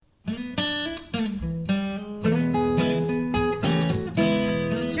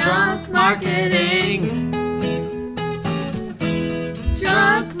marketing.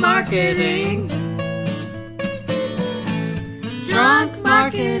 Drunk marketing. Drunk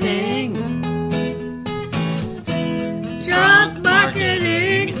marketing. Drunk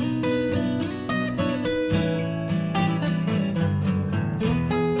marketing.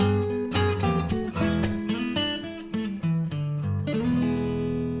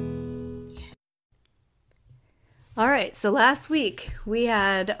 All right, so last week we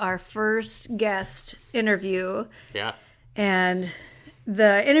had our first guest interview. Yeah. And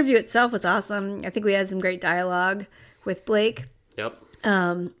the interview itself was awesome. I think we had some great dialogue with Blake. Yep.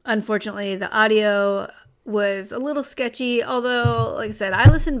 Unfortunately, the audio was a little sketchy, although, like I said, I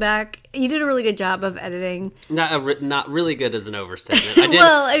listened back. You did a really good job of editing. Not really good is an overstatement. I did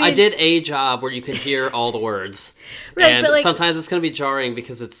Well, I mean- I did a job where you could hear all the words. Right, and but, like- sometimes it's going to be jarring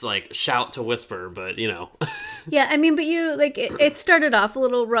because it's like shout to whisper, but you know. Yeah, I mean, but you, like, it started off a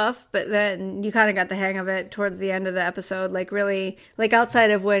little rough, but then you kind of got the hang of it towards the end of the episode. Like, really, like, outside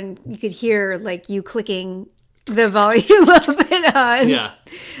of when you could hear, like, you clicking the volume up and on. Yeah.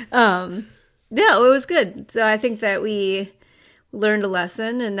 No, it was good. So I think that we learned a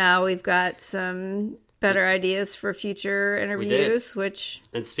lesson, and now we've got some better ideas for future interviews, which...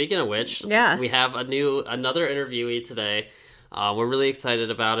 And speaking of which, Yeah. we have another interviewee today. We're really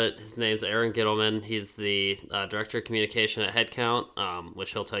excited about it. His name's Aaron Gittleman. He's the director of communication at Headcount,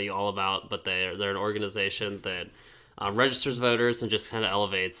 which he'll tell you all about. But they're an organization that registers voters and just kind of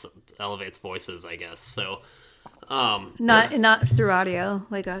elevates voices, I guess. So, Not through audio,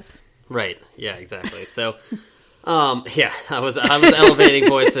 like us. right, yeah, exactly. So, yeah, I was elevating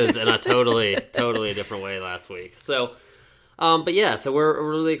voices in a totally different way last week. So. But yeah, so we're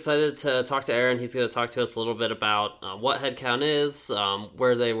really excited to talk to Aaron. He's going to talk to us a little bit about what Headcount is,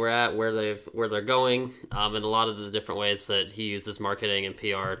 where they were at, where they're going, and a lot of the different ways that he uses marketing and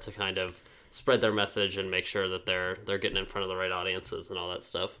PR to kind of spread their message and make sure that they're getting in front of the right audiences and all that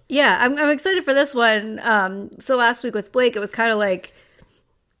stuff. Yeah, I'm excited for this one. So last week with Blake, it was kind of like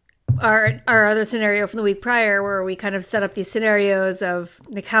our other scenario from the week prior, where we kind of set up these scenarios of,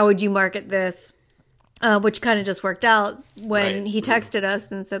 like, how would you market this? Which kind of just worked out when Right. he texted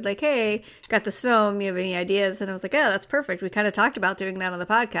us and said, like, hey, got this film, you have any ideas? And I was like, yeah, that's perfect. We kind of talked about doing that on the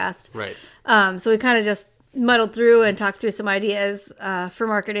podcast. Right. So we kind of just muddled through and talked through some ideas for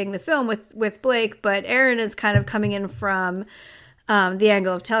marketing the film with Blake. But Aaron is kind of coming in from the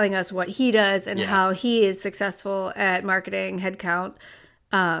angle of telling us what he does and Yeah. how he is successful at marketing Headcount.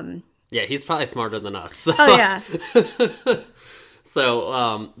 Yeah, he's probably smarter than us. So. Oh, yeah.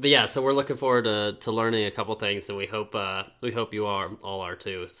 So, but yeah, so we're looking forward to learning a couple things, and we hope you all are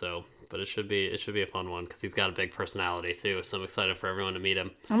too. So, but it should be a fun one because he's got a big personality too. So I'm excited for everyone to meet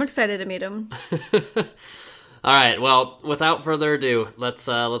him. I'm excited to meet him. All right, well, without further ado, let's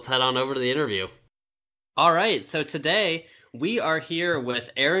head on over to the interview. All right, so today we are here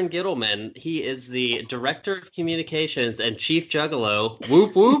with Aaron Gittleman. He is the Director of Communications and Chief Juggalo.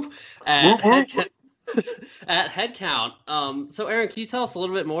 Whoop whoop at Headcount. So Aaron, can you tell us a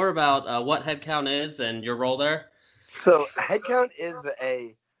little bit more about what Headcount is and your role there? So Headcount is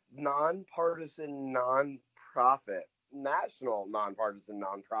a nonpartisan nonprofit, national nonpartisan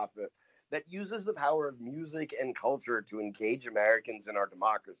nonprofit that uses the power of music and culture to engage Americans in our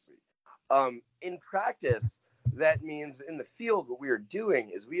democracy. In practice, that means in the field, what we are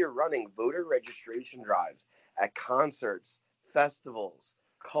doing is we are running voter registration drives at concerts, festivals,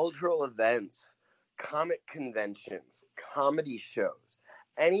 cultural events, comic conventions, comedy shows,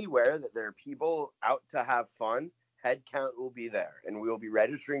 anywhere that there are people out to have fun. Headcount will be there, and we will be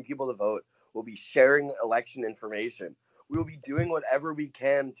registering people to vote. We'll be sharing election information. We will be doing whatever we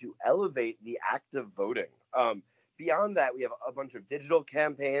can to elevate the act of voting. Beyond that, we have a bunch of digital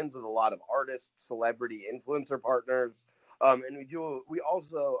campaigns with a lot of artists, celebrity, influencer partners, and we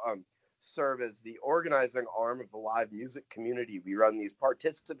also serve as the organizing arm of the live music community. We run these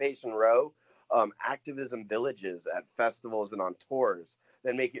participation row activism villages at festivals and on tours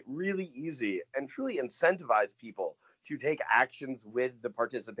that make it really easy and truly incentivize people to take actions with the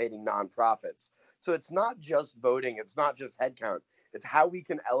participating nonprofits. So it's not just voting, it's not just Headcount, it's how we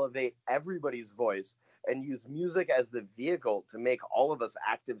can elevate everybody's voice and use music as the vehicle to make all of us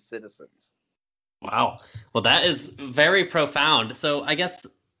active citizens. Wow. Well, that is very profound. So I guess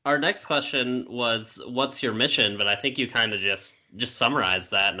our next question was, what's your mission? But I think you kind of just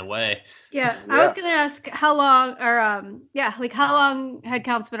summarized that in a way. Yeah, I was going to ask how long, or how long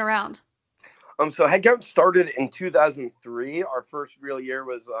Headcount's been around? So Headcount started in 2003. Our first real year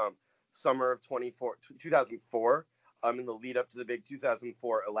was summer of 2004, in the lead up to the big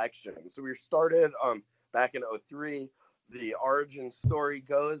 2004 election. So we started back in 2003. The origin story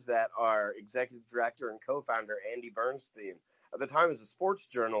goes that our executive director and co-founder, Andy Bernstein, at the time was a sports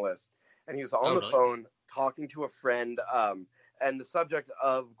journalist, and he was on the phone talking to a friend, and the subject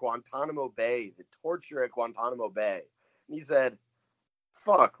of Guantanamo Bay, the torture at Guantanamo Bay. And he said,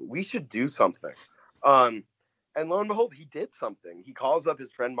 fuck, we should do something. And lo and behold, he did something. He calls up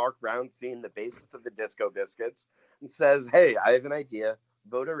his friend Mark Brownstein, the bassist of the Disco Biscuits, and says, hey, I have an idea.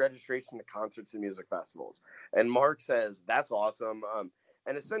 Voter registration to concerts and music festivals. And Mark says, that's awesome.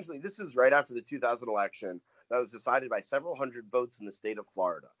 And essentially, this is right after the 2000 election that was decided by several hundred votes in the state of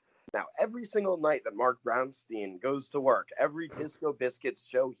Florida. Now, every single night that Mark Brownstein goes to work, every Disco Biscuits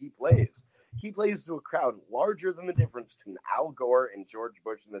show he plays to a crowd larger than the difference between Al Gore and George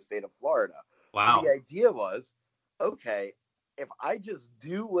Bush in the state of Florida. Wow. So the idea was, okay, if I just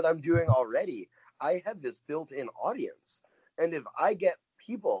do what I'm doing already, I have this built-in audience. And if I get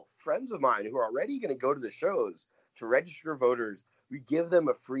people, friends of mine, who are already going to go to the shows to register voters, we give them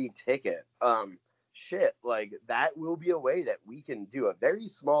a free ticket. Like that will be a way that we can do a very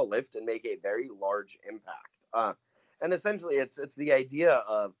small lift and make a very large impact. And essentially, it's the idea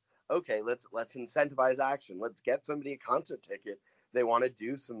of, okay, let's incentivize action. Let's get somebody a concert ticket. They want to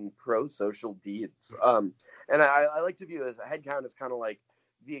do some pro-social deeds. And I like to view it as a headcount as kind of like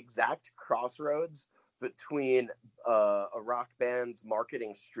the exact crossroads between a rock band's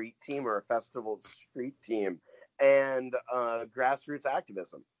marketing street team or a festival street team and grassroots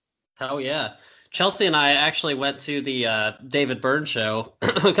activism. Hell yeah. Chelsea and I actually went to the David Byrne show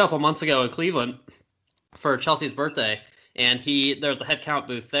a couple months ago in Cleveland for Chelsea's birthday. And there's a head count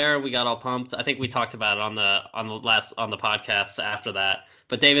booth there. We got all pumped. I think we talked about it on the podcast after that.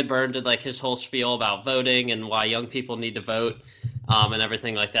 But David Byrne did like his whole spiel about voting and why young people need to vote, and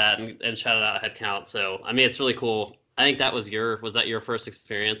everything like that, and shouted out head count. So I mean, it's really cool. I think was that your first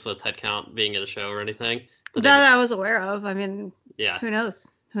experience with head count being at a show or anything? That I was aware of. I mean, yeah. Who knows?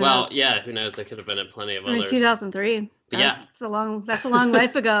 Yeah, who knows? It could have been at plenty of others. 2003. That's a long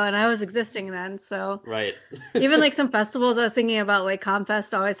life ago, and I was existing then. So right. Even like some festivals, I was thinking about like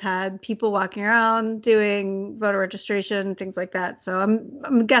ComFest always had people walking around doing voter registration, things like that. So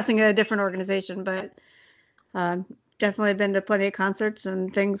I'm guessing a different organization, but definitely been to plenty of concerts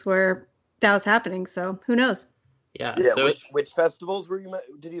and things where that was happening. So who knows? Yeah. So which festivals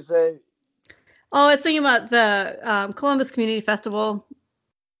did you say? Oh, I was thinking about the Columbus Community Festival.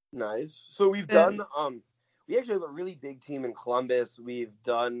 Nice. So we've done we actually have a really big team in Columbus. We've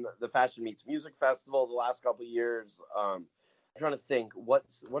done the Fashion Meets Music Festival the last couple of years. I'm trying to think what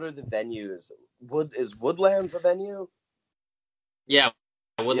are the venues? Is Woodlands a venue? Yeah,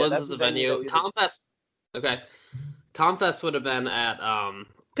 Woodlands is a venue. ComFest. Okay. ComFest would have been at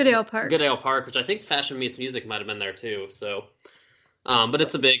Goodale Park, which I think Fashion Meets Music might have been there too. So but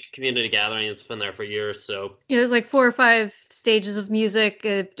it's a big community gathering. It's been there for years. So there's like 4 or 5 stages of music,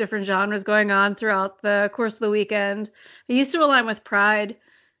 different genres going on throughout the course of the weekend. It used to align with Pride,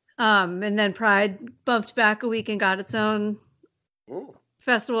 and then Pride bumped back a week and got its own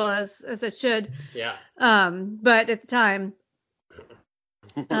festival as it should. Yeah. But at the time,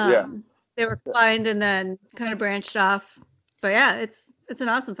 they were combined and then kind of branched off. But yeah, it's an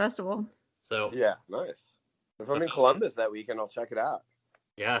awesome festival. So yeah, nice. If I'm in Columbus that weekend, I'll check it out.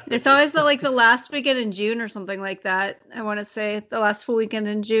 Yeah. It's always the last weekend in June or something like that. I want to say the last full weekend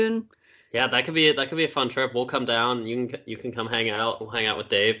in June. Yeah, that could be a fun trip. We'll come down and you can come hang out. We'll hang out with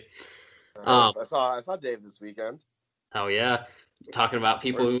Dave. I saw Dave this weekend. Oh yeah. Talking about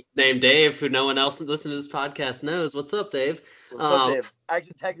people who named Dave who no one else listening to this podcast knows. What's up, Dave? What's up, Dave?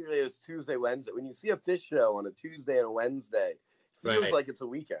 Actually, technically it was Tuesday, Wednesday. When you see a Phish show on a Tuesday and a Wednesday, it feels like it's a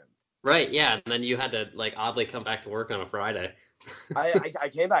weekend. Right, yeah, and then you had to oddly come back to work on a Friday. I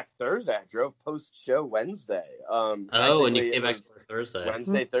came back Thursday. I drove post-show Wednesday. And you came back Thursday.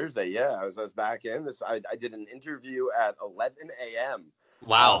 Wednesday, Thursday, yeah. I was back in. I did an interview at 11 a.m.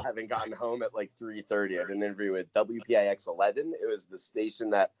 Wow. Having gotten home at 3:30. I did an interview with WPIX 11. It was the station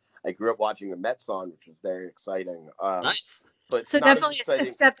that I grew up watching the Mets on, which was very exciting. Nice. But so definitely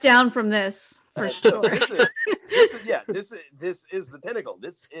a step down from this, for sure. This is the pinnacle.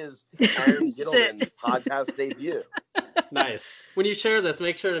 This is Aaron Gittleman's podcast debut. Nice. When you share this,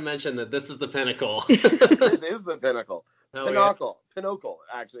 make sure to mention that this is the pinnacle. This is the pinnacle. Pinnacle. Yeah. Pinnacle.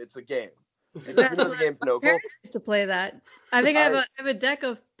 Actually, it's a game. You know the game Pinnacle? To play that. I think I have a deck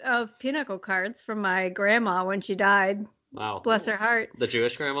of Pinnacle cards from my grandma when she died. Wow. Bless her heart. The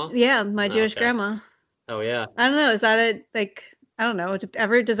Jewish grandma? Yeah, my Jewish grandma. Oh yeah. I don't know. Is that it? I don't know.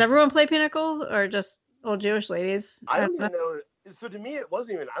 Does everyone play Pinnacle or just old Jewish ladies? I don't even know. So to me, it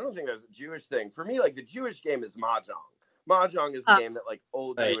wasn't even. I don't think that was a Jewish thing. For me, the Jewish game is mahjong. Mahjong is the game that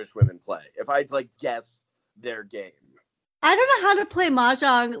old Jewish women play. If I'd guess their game. I don't know how to play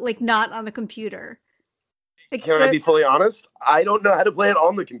Mahjong, like, not on the computer. Like, Can I be fully honest? I don't know how to play it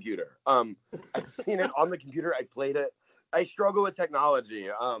on the computer. I've seen it on the computer. I played it. I struggle with technology.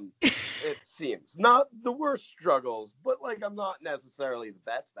 It seems not the worst struggles, but like I'm not necessarily the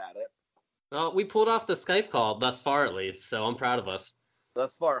best at it. Well, we pulled off the Skype call thus far, at least, so I'm proud of us.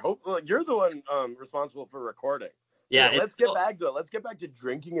 Thus far, hopefully you're the one responsible for recording. So Yeah, let's get back to it. Let's get back to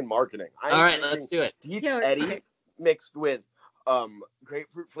drinking and marketing. All right, let's do it. Deep Yeah, Eddy okay. mixed with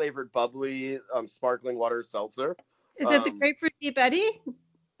grapefruit flavored bubbly sparkling water seltzer. Is it the grapefruit Deep Eddy?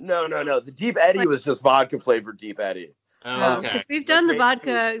 No. The Deep Eddy was just vodka flavored Deep Eddy. Oh, okay. Because we've done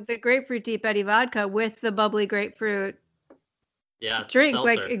the grapefruit Deep Eddy vodka with the bubbly grapefruit drink, seltzer.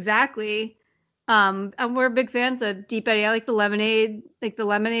 like exactly. And we're big fans of Deep Eddy. I like the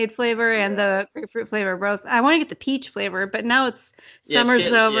lemonade flavor and the grapefruit flavor both. I want to get the peach flavor, but now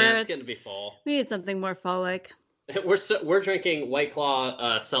summer's over. Yeah, it's getting to be fall. We need something more fall-like. We're drinking White Claw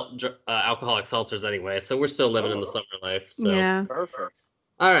alcoholic seltzers anyway, so we're still living in the summer life. So. Yeah. Perfect.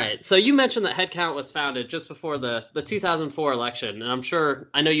 All right. So you mentioned that Headcount was founded just before the 2004 election, and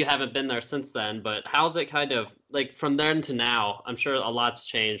I know you haven't been there since then, but how's it kind of like from then to now? I'm sure a lot's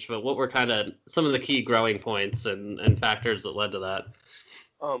changed, but what were kind of some of the key growing points and factors that led to that?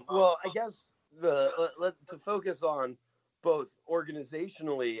 Well, I guess to focus on both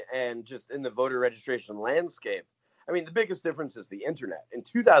organizationally and just in the voter registration landscape. I mean, the biggest difference is the internet. In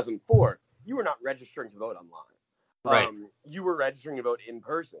 2004, you were not registering to vote online. Right. You were registering to vote in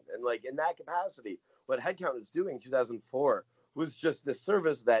person. And like in that capacity, what Headcount was doing in 2004 was just this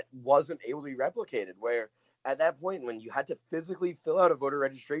service that wasn't able to be replicated, where at that point when you had to physically fill out a voter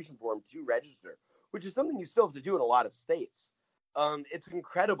registration form to register, which is something you still have to do in a lot of states. It's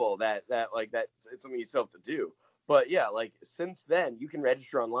incredible that it's something you still have to do. But yeah, like since then you can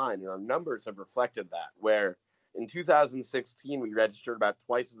register online, and our numbers have reflected that, where in 2016 we registered about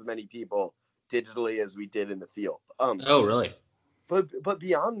twice as many people digitally as we did in the field. Oh, really? But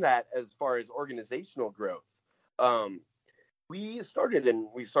beyond that, as far as organizational growth, we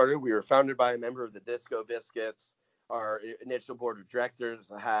were founded by a member of the Disco Biscuits. Our initial board of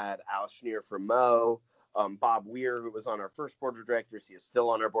directors had Al Schneer from Mo, Bob Weir, who was on our first board of directors. He is still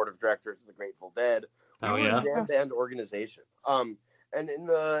on our board of directors of the Grateful Dead. We were a jam band organization. And in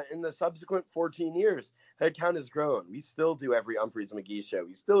the subsequent 14 years, Headcount has grown. We still do every Humphreys McGee show.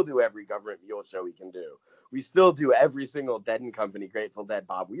 We still do every Government Mule show we can do. We still do every single Dead and Company, Grateful Dead,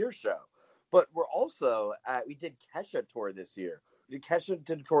 Bob Weir show. But we're also we did Kesha tour this year. Kesha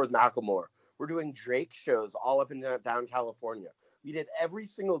did a tour with Macklemore. We're doing Drake shows all up and down California. We did every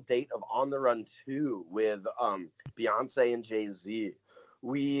single date of On the Run 2 with Beyonce and Jay-Z.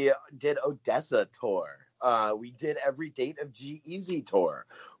 We did Odessa tour. We did every date of G-Eazy tour.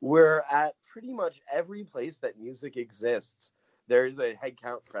 We're at pretty much every place that music exists. There's a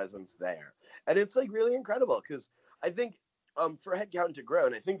Headcount presence there. And it's like really incredible because I think for Headcount to grow,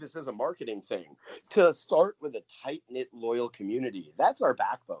 and I think this is a marketing thing, to start with a tight-knit, loyal community, that's our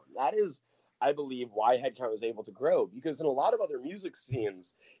backbone. That is, I believe, why Headcount was able to grow. Because in a lot of other music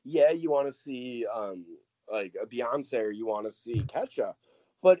scenes, you want to see like a Beyonce or you want to see Kesha.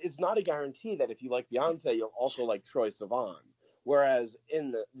 But it's not a guarantee that if you like Beyonce, you'll also like Troye Sivan. Whereas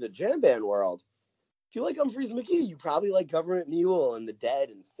in the jam band world, if you like Humphreys McGee, you probably like Government Mule and The Dead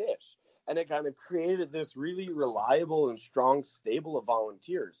and Fish. And it kind of created this really reliable and strong stable of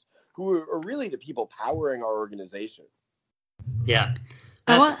volunteers who are really the people powering our organization. Yeah.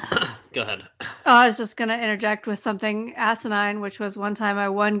 Go ahead. I was just going to interject with something asinine, which was one time I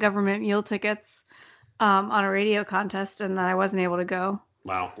won Government Mule tickets on a radio contest, and then I wasn't able to go.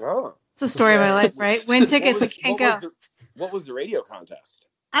 Wow. Oh. It's the story of my life, right? Win tickets, I can't go. What was the radio contest?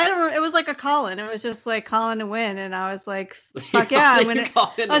 I don't know. It was like a call-in. It was just like calling to win, and I was like, "Fuck yeah, I'm gonna."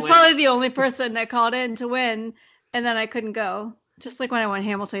 I was probably the only person that called in to win, and then I couldn't go. Just like when I won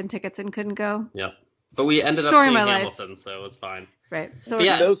Hamilton tickets and couldn't go. Yep. But we ended up seeing Hamilton, so it was fine. Right. So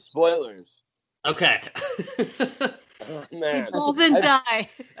yeah, no spoilers. Okay. Oh, man, and die.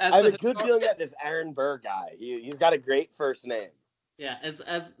 I have a good feeling that this Aaron Burr guy. He's got a great first name. Yeah, as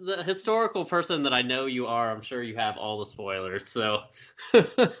the historical person that I know you are, I'm sure you have all the spoilers. So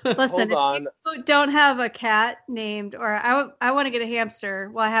listen, if you don't have a cat named, or I want to get a hamster.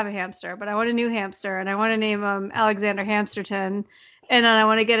 Well, I have a hamster, but I want a new hamster, and I want to name him Alexander Hamsterton, and then I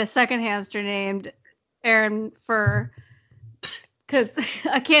want to get a second hamster named Aaron Fur, because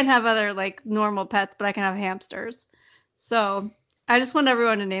I can't have other like normal pets, but I can have hamsters. So I just want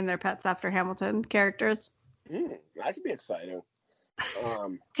everyone to name their pets after Hamilton characters. That could be exciting.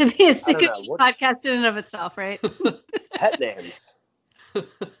 Could be a podcast in and of itself, right? Pet names.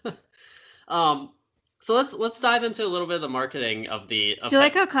 So let's dive into a little bit of the marketing of the. Do you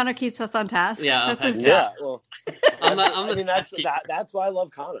like how Connor keeps us on task? Yeah, that's his yeah. job. Well, that's why I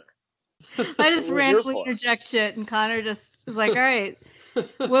love Connor. I just randomly interject shit, and Connor just is like, "All right,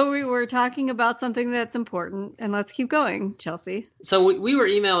 well, we were talking about something that's important, and let's keep going, Chelsea." So we were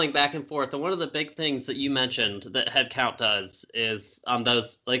emailing back and forth, and one of the big things that you mentioned that Headcount does is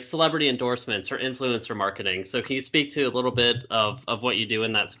those like celebrity endorsements or influencer marketing. So can you speak to a little bit of what you do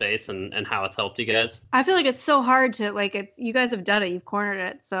in that space and how it's helped you guys? I feel like it's so hard to you guys have done it, you've cornered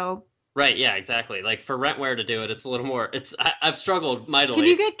it, so. Right, yeah, exactly. Like for Rentwear to do it, it's a little more. I've struggled mightily. Can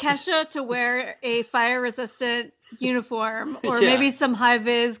you get Kesha to wear a fire-resistant uniform or maybe some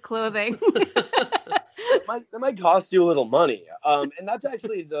high-vis clothing? that might cost you a little money. And that's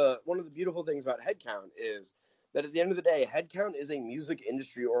actually one of the beautiful things about Headcount is that at the end of the day, Headcount is a music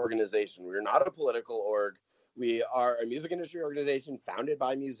industry organization. We're not a political org. We are a music industry organization founded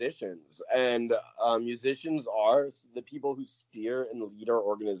by musicians, and musicians are the people who steer and lead our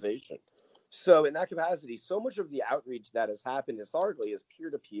organization. So in that capacity, so much of the outreach that has happened historically is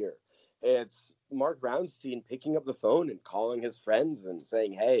peer-to-peer. It's Mark Brownstein picking up the phone and calling his friends and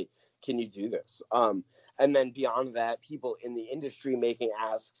saying, hey, can you do this? And then beyond that, people in the industry making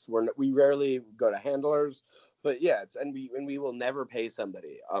asks. We rarely go to handlers. But yeah, we will never pay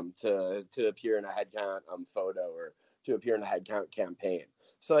somebody to appear in a Headcount photo or to appear in a Headcount campaign.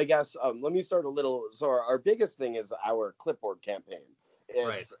 So I guess let me start a little. So our biggest thing is our clipboard campaign.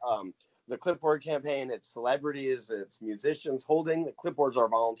 It's the clipboard campaign. It's celebrities, it's musicians holding the clipboards. Our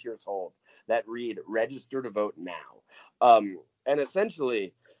volunteers hold that read "Register to vote now," and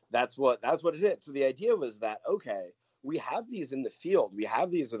essentially that's what it is. So the idea was that we have these in the field. We have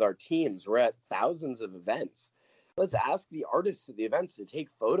these with our teams. We're at thousands of events. Let's ask the artists at the events to take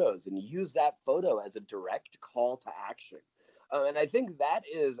photos and use that photo as a direct call to action. And I think that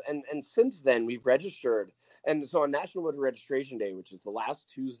is, and since then we've registered. And so on National Voter Registration Day, which is the last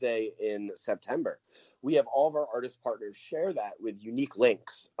Tuesday in September, we have all of our artist partners share that with unique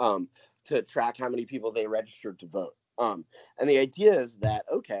links to track how many people they registered to vote. And the idea is that,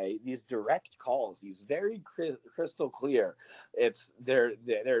 these direct calls, these very crystal clear,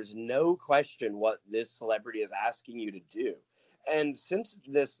 there's no question what this celebrity is asking you to do. And since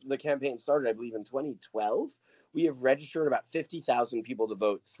the campaign started, I believe in 2012, we have registered about 50,000 people to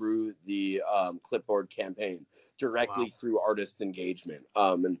vote through the clipboard campaign directly through artist engagement.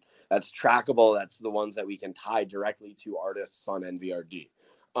 And that's trackable. That's the ones that we can tie directly to artists on NVRD.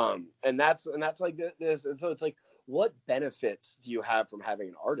 And that's like this. And so it's like, what benefits do you have from having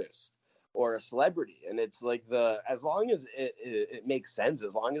an artist or a celebrity? And it's like as long as it makes sense,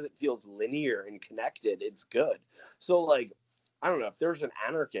 as long as it feels linear and connected, it's good. So like, I don't know, if there's an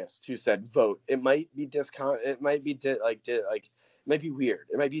anarchist who said vote, it might be it might be it might be weird.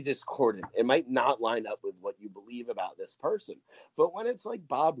 It might be discordant. It might not line up with what you believe about this person. But when it's like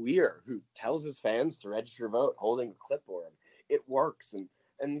Bob Weir, who tells his fans to register vote holding a clipboard, it works.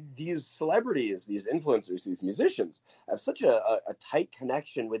 And these celebrities, these influencers, these musicians have such a tight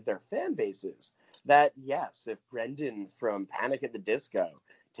connection with their fan bases that, yes, if Brendan from Panic at the Disco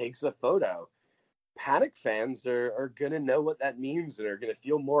takes a photo, Panic fans are going to know what that means and are going to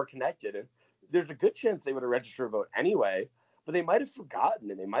feel more connected. And there's a good chance they would have registered a vote anyway, but they might have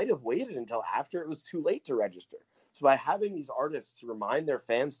forgotten and they might have waited until after it was too late to register. So by having these artists remind their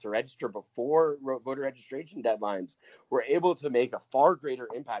fans to register before voter registration deadlines, we're able to make a far greater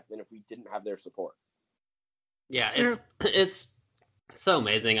impact than if we didn't have their support. Yeah, it's so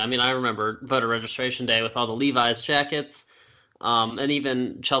amazing. I mean, I remember voter registration day with all the Levi's jackets. And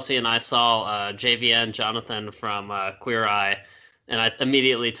even Chelsea and I saw JVN Jonathan from Queer Eye, and I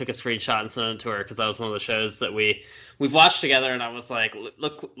immediately took a screenshot and sent it to her because that was one of the shows that we've watched together. And I was like,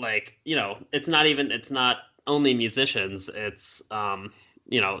 look, like, it's not only musicians, it's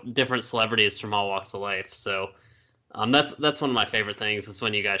different celebrities from all walks of life. So that's one of my favorite things is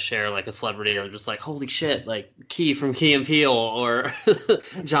when you guys share like a celebrity or just like, holy shit, like Key from Key and Peele or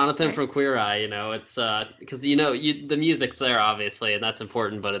Jonathan from Queer Eye. It's because the music's there obviously, and that's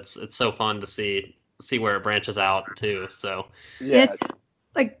important, but it's so fun to see where it branches out too. So yeah, it's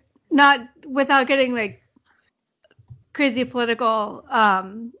like, not without getting like crazy political,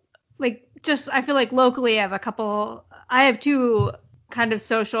 like, just I feel like locally I have two kind of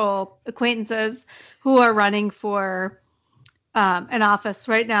social acquaintances who are running for an office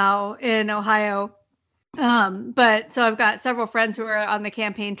right now in Ohio. But so I've got several friends who are on the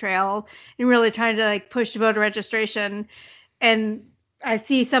campaign trail and really trying to like push voter registration. And I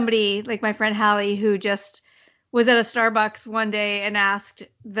see somebody like my friend Hallie who just was at a Starbucks one day and asked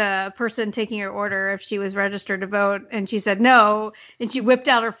the person taking her order if she was registered to vote, and she said no, and she whipped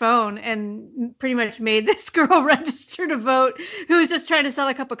out her phone and pretty much made this girl register to vote who was just trying to sell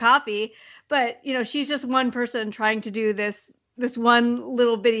a cup of coffee. But she's just one person trying to do this one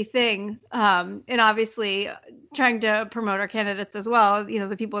little bitty thing, and obviously trying to promote our candidates as well,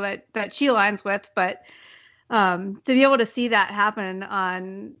 the people that she aligns with. But to be able to see that happen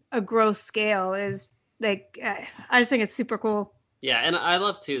on a gross scale is like, I just think it's super cool. Yeah, and I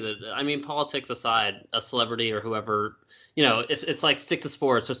love too that, I mean, politics aside, a celebrity or whoever, if it's like stick to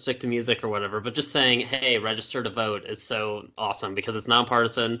sports or stick to music or whatever, but just saying, hey, register to vote is so awesome because it's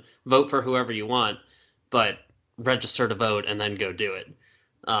nonpartisan. Vote for whoever you want, but register to vote and then go do it.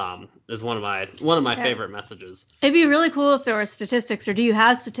 Is one of my favorite messages. It'd be really cool if there were statistics, or do you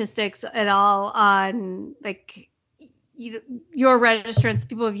have statistics at all on like your registrants,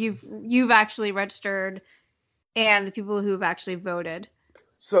 people you've actually registered, and the people who've actually voted?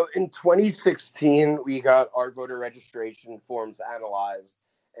 So in 2016, we got our voter registration forms analyzed,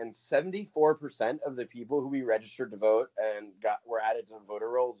 and 74% of the people who we registered to vote and were added to the voter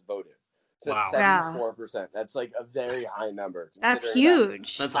rolls voted. So wow. 74%. That's like a very high number. That's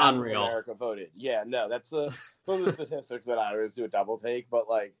huge. That's unreal. America voted. Yeah, no, that's one of the statistics that I always do a double take, but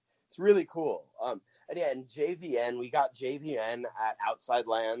like it's really cool. And yeah, and JVN, we got JVN at Outside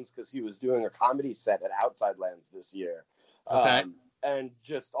Lands because he was doing a comedy set at Outside Lands this year. Okay. And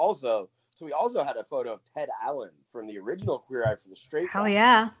just also, so we also had a photo of Ted Allen from the original Queer Eye for the Straight Guy. Oh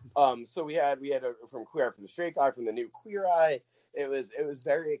yeah. So we had from Queer Eye for the Straight Guy, from the new Queer Eye. It was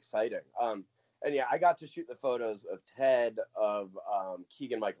very exciting. And yeah, I got to shoot the photos of Ted, of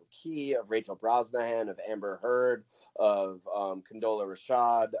Keegan-Michael Key, of Rachel Brosnahan, of Amber Heard, of Condola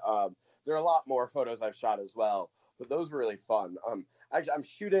Rashad. There are a lot more photos I've shot as well, but those were really fun. I'm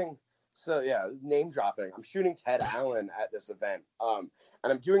shooting, so yeah, name dropping. I'm shooting Ted Allen at this event, and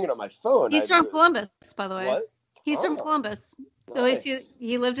I'm doing it on my phone. He's from Columbus, by the way. What? He's from Columbus. Nice. At least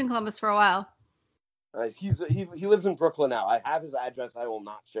he lived in Columbus for a while. Nice. He lives in Brooklyn now. I have his address. I will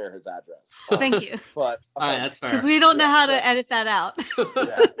not share his address. Thank you. But all right, that's fair. Because we don't know how to edit that out.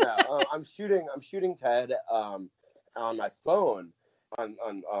 I'm shooting Ted on my phone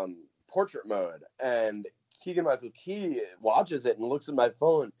on portrait mode, and Keegan-Michael Key watches it and looks at my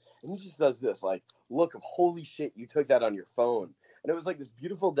phone, and he just does this like look of holy shit, you took that on your phone. And it was like this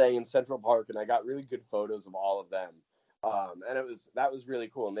beautiful day in Central Park, and I got really good photos of all of them. And that was really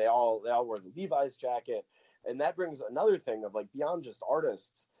cool. And they all wore the Levi's jacket. And that brings another thing of like beyond just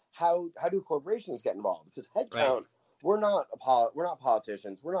artists, how do corporations get involved? Because headcount, right. We're not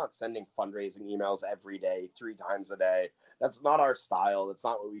politicians. We're not sending fundraising emails every day, 3 times a day. That's not our style. That's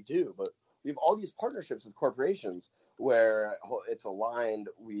not what we do. But we have all these partnerships with corporations where it's aligned.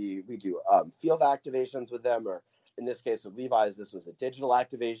 We do field activations with them, or in this case with Levi's, this was a digital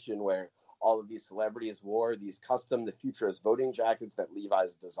activation where all of these celebrities wore these custom The Future is Voting jackets that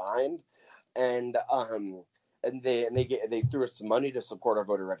Levi's designed, and they threw us some money to support our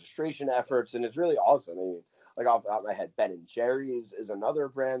voter registration efforts, and it's really awesome. I mean, like off the top of my head, Ben & Jerry's is another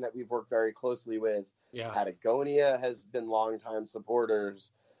brand that we've worked very closely with. Yeah. Patagonia has been longtime supporters.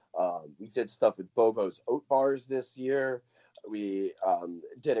 We did stuff with Bobo's Oat Bars this year. We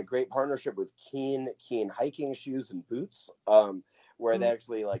did a great partnership with Keen hiking shoes and boots, where they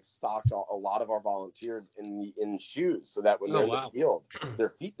actually like stocked a lot of our volunteers in shoes so that when they're in the field, their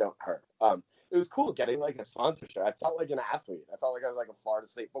feet don't hurt. It was cool getting like a sponsorship. I felt like an athlete. I felt like I was like a Florida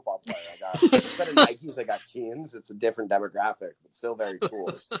State football player. I got instead of Nikes, I got Keens. It's a different demographic, but still very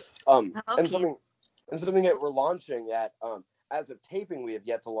cool. And something that we're launching at as of taping, we have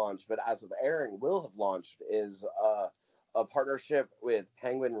yet to launch, but as of airing, will have launched is a partnership with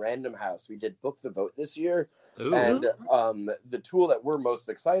Penguin Random House. We did Book the Vote this year. Ooh. And the tool that we're most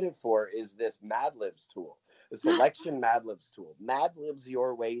excited for is this Mad Libs tool, the selection Mad Libs tool. Mad Libs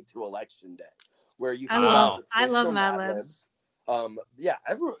your way to election day, where you can I love Mad Libs.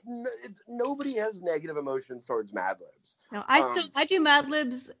 Nobody has negative emotions towards Mad Libs. No, I do Mad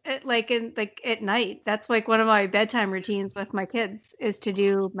Libs at night. That's like one of my bedtime routines with my kids is to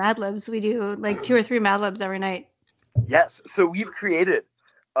do Mad Libs. We do like 2 or 3 Mad Libs every night. Yes, so we've created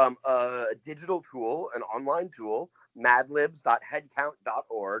a digital tool, an online tool,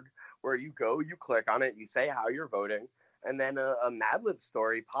 madlibs.headcount.org, where you go, you click on it, you say how you're voting, and then a Mad Lib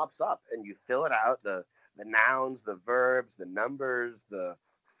story pops up, and you fill it out, the nouns, the verbs, the numbers, the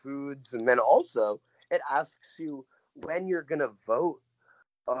foods, and then also it asks you when you're going to vote,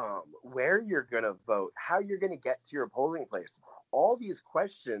 where you're going to vote, how you're going to get to your polling place. All these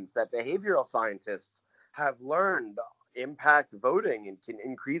questions that behavioral scientists have learned impact voting and can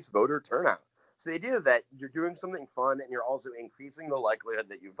increase voter turnout. So the idea that you're doing something fun and you're also increasing the likelihood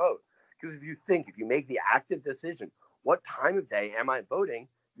that you vote. Because if you make the active decision, what time of day am I voting?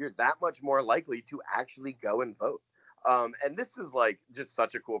 You're that much more likely to actually go and vote. And this is like just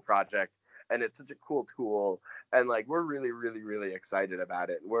such a cool project, and it's such a cool tool, and like we're really, really, really excited about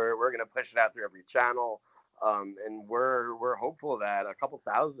it. We're gonna push it out through every channel, and we're hopeful that a couple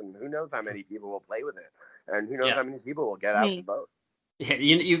thousand, who knows how many people will play with it, and who knows how many people will get out to vote. Yeah,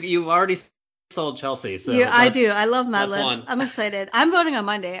 you've already sold Chelsea, so yeah, I do. I love Mad Libs. one. I'm excited. I'm voting on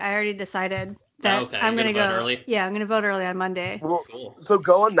Monday. I already decided that I'm gonna go early. Yeah, I'm gonna vote early on Monday. Well, cool. So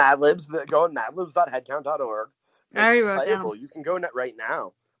go on Mad Libs. Go on madlibs.headcount.org. I already wrote down. You can go right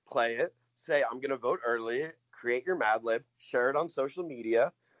now, play it, say I'm gonna vote early, create your Mad Lib, share it on social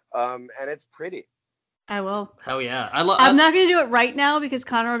media, and it's pretty. I will. Hell yeah! I'm not gonna do it right now because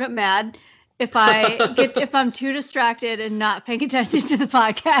Connor will get mad if I'm too distracted and not paying attention to the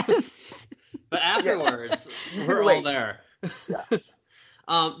podcast. But afterwards, we're all there. Yeah.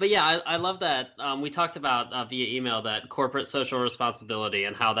 But yeah, I love that. We talked about via email that corporate social responsibility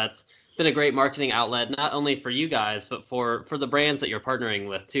and how that's been a great marketing outlet, not only for you guys, but for the brands that you're partnering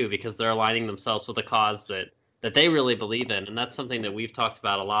with too, because they're aligning themselves with a cause that they really believe in. And that's something that we've talked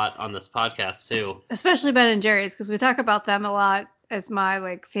about a lot on this podcast too. Especially Ben and Jerry's, because we talk about them a lot as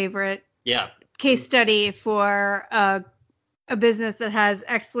my favorite case study for a business that has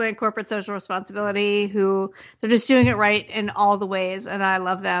excellent corporate social responsibility, who they're just doing it right in all the ways, and I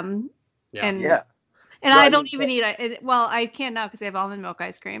love them. And I don't even eat it. Well, I can't now because they have almond milk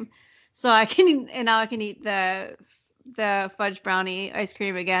ice cream, so I can eat the fudge brownie ice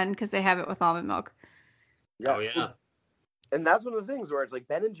cream again because they have it with almond milk. Yeah. Oh yeah. And that's one of the things where it's like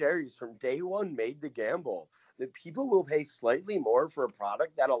Ben and Jerry's from day one made the gamble that people will pay slightly more for a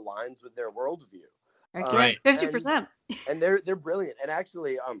product that aligns with their worldview. Right. 50%. And they're brilliant. And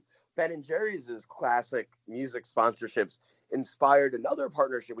actually, Ben and Jerry's classic music sponsorships inspired another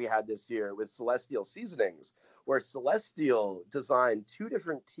partnership we had this year with Celestial Seasonings, where Celestial designed 2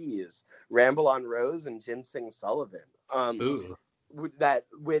 different teas, Ramble on Rose and Ginseng Sullivan. In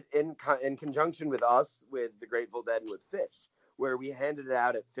conjunction with us, with the Grateful Dead, and with Fish, where we handed it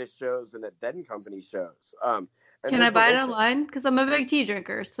out at Fish shows and at Dead and Company shows. Can I buy it online? Because I'm a big tea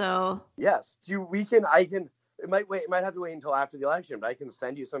drinker, so. Yes, it might have to wait until after the election, but I can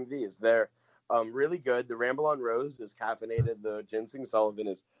send you some of these. They're really good. The Ramble on Rose is caffeinated. The Ginseng Sullivan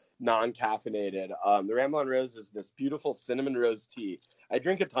is non-caffeinated. The Ramble on Rose is this beautiful cinnamon rose tea. I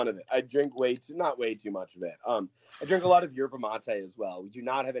drink a ton of it. I drink not way too much of it. I drink a lot of yerba mate as well. We do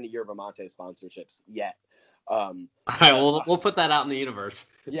not have any yerba mate sponsorships yet. All right, we'll put that out in the universe.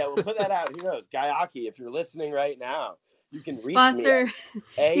 Yeah, we'll put that out. Who knows? Gayaki, if you're listening right now, you can sponsor.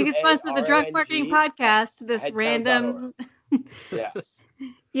 You can sponsor the Drunk Marketing Podcast. This random. Yes.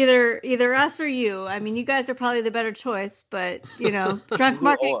 Either us or you. I mean, you guys are probably the better choice, but Drunk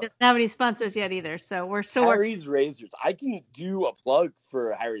Marketing doesn't have any sponsors yet either. So we're still Harry's Razors. I can do a plug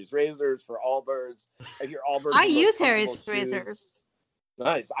for Harry's Razors, for Allbirds. If you're Allbirds, I use Harry's Razors.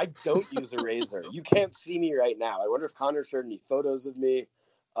 Nice. I don't use a razor. You can't see me right now. I wonder if Connor shared any photos of me.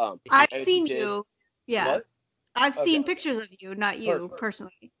 I've seen you. Yeah. What? I've seen pictures of you, not you Perfect.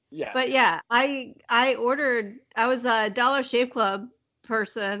 personally. Yeah. But yeah, I ordered. I was a Dollar Shave Club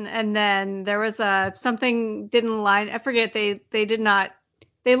person, and then there was something didn't align. I forget. They did not.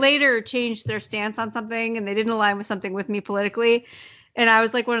 They later changed their stance on something, and they didn't align with something with me politically. And I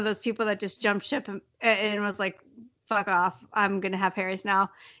was like one of those people that just jumped ship and was like, "Fuck off! I'm gonna have Harry's now."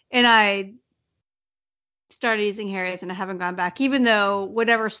 And I started using Harry's, and I haven't gone back, even though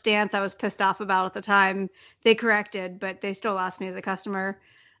whatever stance I was pissed off about at the time, they corrected, but they still lost me as a customer.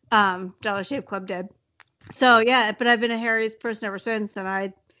 Dollar Shave Club did. So yeah, but I've been a Harry's person ever since, and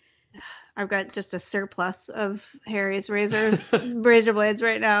I've got just a surplus of Harry's razor blades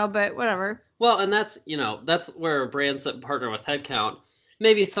right now, but whatever. Well, and that's where brands that partner with Headcount,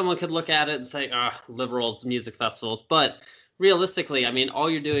 maybe someone could look at it and say, liberals, music festivals, but realistically, I mean,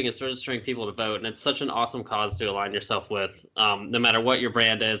 all you're doing is registering people to vote, and it's such an awesome cause to align yourself with. No matter what your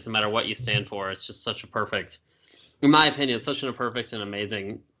brand is, no matter what you stand for, it's just such a perfect, in my opinion, such a perfect and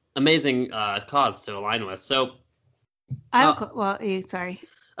amazing cause to align with. So, sorry.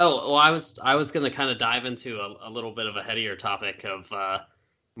 Oh, well, I was going to kind of dive into a little bit of a headier topic of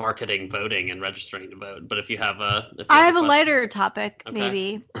marketing voting and registering to vote. But if you have I have a lighter topic,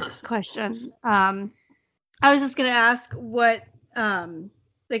 maybe question. I was just going to ask what,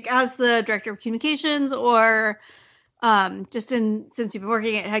 as the director of communications, or since you've been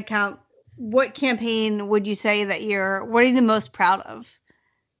working at Headcount, what campaign would you say that what are you the most proud of?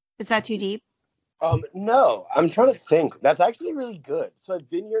 Is that too deep? No, I'm trying to think. That's actually really good. So I've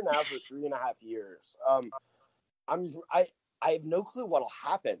been here now for 3.5 years. I I have no clue what'll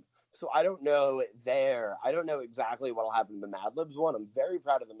happen. So I don't know there. I don't know exactly what'll happen in the Mad Libs one. I'm very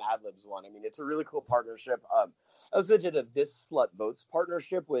proud of the Mad Libs one. I mean, it's a really cool partnership. I also did a This Slut Votes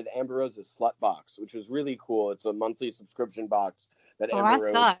partnership with Amber Rose's Slut Box, which was really cool. It's a monthly subscription box that I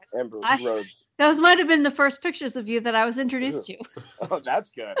saw it. Amber Rose. Those might have been the first pictures of you that I was introduced to. Oh, that's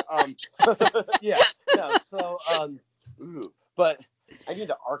good. Yeah. No. So, but I need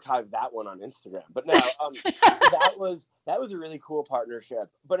to archive that one on Instagram. But no, that was a really cool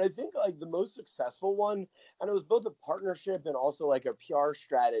partnership. But I think like the most successful one, and it was both a partnership and also like a PR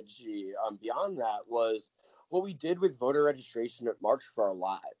strategy. Beyond that was what we did with voter registration at March for Our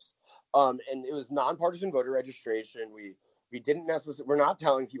Lives. And it was nonpartisan voter registration. We didn't necessarily, we're not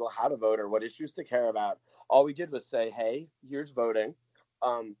telling people how to vote or what issues to care about. All we did was say, hey, here's voting.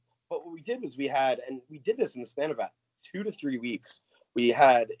 But what we did was we did this in the span of about 2 to 3 weeks. We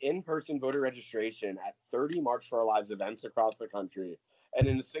had in-person voter registration at 30 March for Our Lives events across the country. And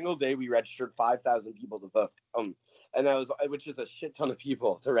in a single day, we registered 5,000 people to vote. And that was, which is a shit ton of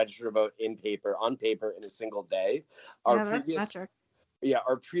people to register to vote on paper in a single day. That's metric. Yeah,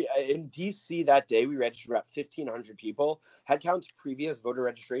 in DC that day, we registered about 1,500 people. Headcount's previous voter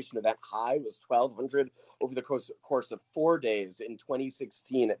registration event high was 1,200 over the course of 4 days in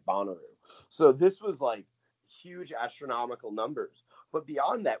 2016 at Bonnaroo. So this was like huge astronomical numbers. But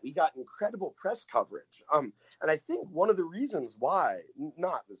beyond that, we got incredible press coverage. And I think one of the reasons why,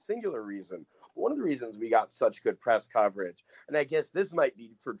 not the singular reason, one of the reasons we got such good press coverage, and I guess this might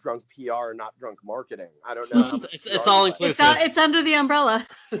be for drunk PR, not drunk marketing. I don't know. It's all inclusive. It's under the umbrella.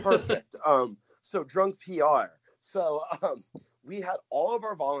 Perfect. So drunk PR. So we had all of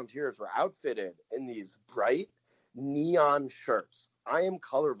our volunteers were outfitted in these bright neon shirts. I am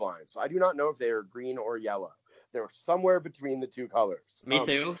colorblind, so I do not know if they are green or yellow. They're somewhere between the two colors. Me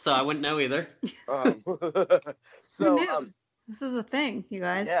too, so I wouldn't know either. This is a thing, you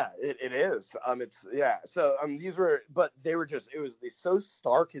guys. Yeah, it is. So these were, but they were just, it was so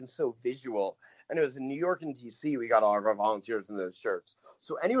stark and so visual. And it was in New York and DC, we got all of our volunteers in those shirts.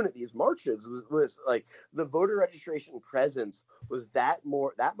 So anyone at these marches was like, the voter registration presence was that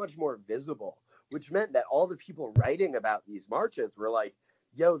much more visible, which meant that all the people writing about these marches were like,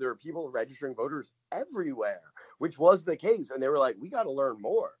 yo, there are people registering voters everywhere, which was the case. And they were like, we got to learn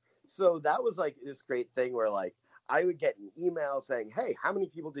more. So that was like this great thing where like, I would get an email saying, hey, how many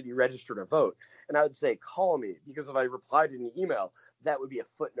people did you register to vote? And I would say, call me, because if I replied in an email, that would be a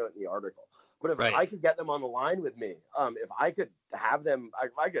footnote in the article. But if I could get them on the line with me, if I could have them,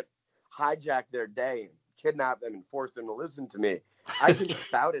 if I could hijack their day and kidnap them and force them to listen to me, I can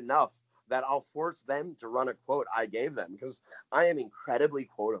spout enough that I'll force them to run a quote I gave them, because I am incredibly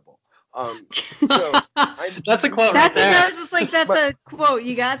quotable. That's a quote right there. That's a quote.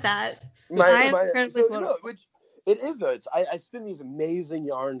 You got that. Which it is though. I spin these amazing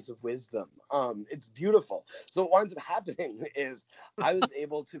yarns of wisdom. It's beautiful. So what winds up happening is I was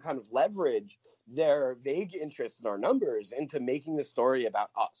able to kind of leverage their vague interest in our numbers into making the story about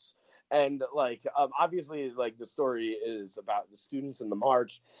us. And like, obviously, like the story is about the students in the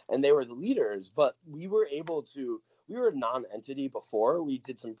march, and they were the leaders. But we were a non-entity before. We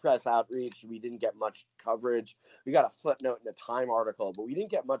did some press outreach. We didn't get much coverage. We got a footnote in a Time article, but we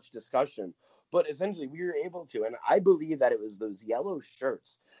didn't get much discussion. But essentially, we were able to, and I believe that it was those yellow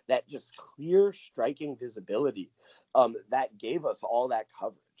shirts, that just clear, striking visibility, that gave us all that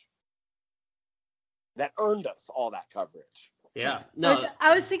coverage, that earned us all that coverage. Yeah. No,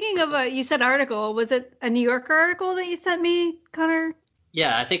 I was thinking of you said article. Was it a New Yorker article that you sent me, Connor?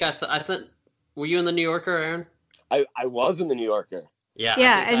 Yeah, I think I sent. Were you in the New Yorker, Aaron? I was in the New Yorker. Yeah.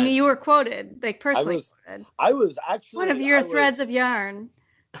 Yeah, and you were quoted, like personally quoted. I was actually one of your threads of yarn.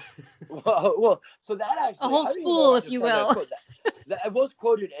 Well, so that actually a whole spool, if you will. I was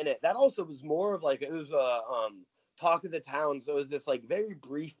quoted in it. That also was more of like, it was a talk of the town. So it was this like very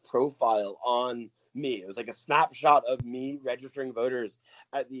brief profile on me. It was like a snapshot of me registering voters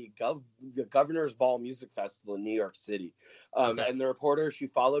at the Governor's Ball Music Festival in New York City. And the reporter, she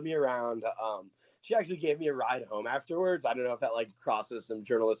followed me around. She actually gave me a ride home afterwards. I don't know if that like crosses some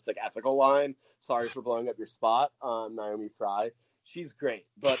journalistic ethical line. Sorry for blowing up your spot, Naomi Fry. She's great,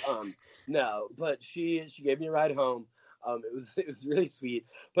 but no, but she gave me a ride home. It was really sweet,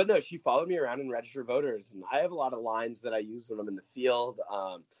 but no, she followed me around and registered voters. And I have a lot of lines that I use when I'm in the field.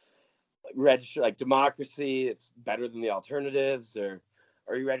 Like register, like democracy, it's better than the alternatives, or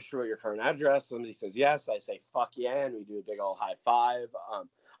are you registered with your current address? Somebody says yes, I say fuck yeah, and we do a big old high five.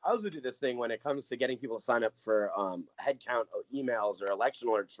 I also do this thing when it comes to getting people to sign up for headcount emails or election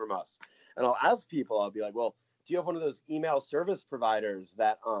alerts from us. And I'll ask people, I'll be like, well, do you have one of those email service providers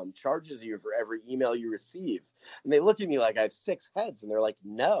that charges you for every email you receive? And they look at me like I have 6 heads, and they're like,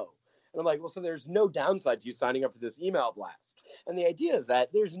 no. And I'm like, well, so there's no downside to you signing up for this email blast. And the idea is that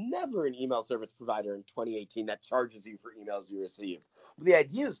there's never an email service provider in 2018 that charges you for emails you receive. But the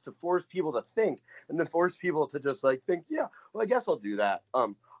idea is to force people to think, and to force people to just like think, yeah, well, I guess I'll do that.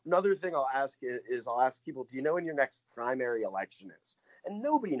 Another thing I'll ask is I'll ask people, do you know when your next primary election is? And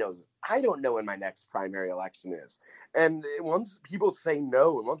nobody knows it. I don't know when my next primary election is. And once people say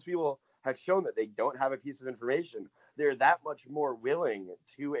no, and once people have shown that they don't have a piece of information, they're that much more willing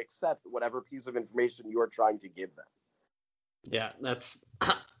to accept whatever piece of information you are trying to give them. Yeah, that's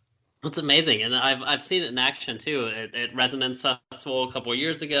amazing, and I've seen it in action too at Resonance Festival a couple of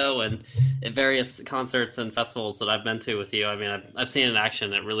years ago, and at various concerts and festivals that I've been to with you. I mean, I've seen it in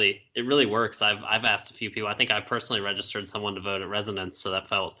action. It really works. I've asked a few people. I think I personally registered someone to vote at Resonance, so that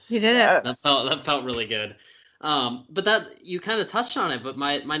felt You did it. that felt really good. But that you kind of touched on it. But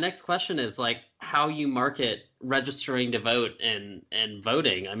my next question is like how you market registering to vote and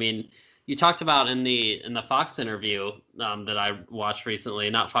voting. I mean, you talked about in the Fox interview that I watched recently,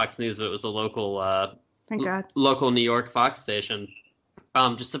 not Fox News, but it was a local Thank God. local New York Fox station,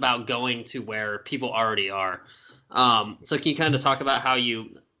 just about going to where people already are. So can you kind of talk about how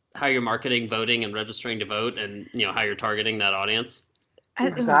you're marketing voting and registering to vote, and how you're targeting that audience?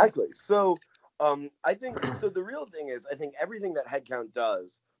 Exactly. So I think so. The real thing is, I think everything that Headcount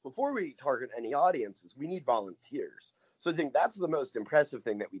does before we target any audiences, we need volunteers. So I think that's the most impressive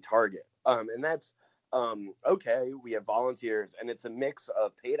thing that we target. And that's okay. We have volunteers, and it's a mix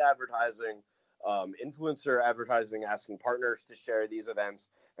of paid advertising, influencer advertising, asking partners to share these events,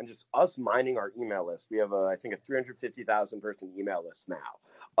 and just us mining our email list. We have I think a 350,000 person email list now,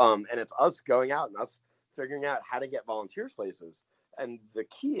 and it's us going out and us figuring out how to get volunteers places. And the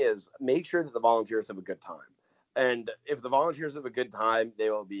key is make sure that the volunteers have a good time. And if the volunteers have a good time, they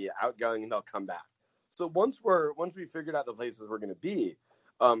will be outgoing and they'll come back. So once we figured out the places we're going to be,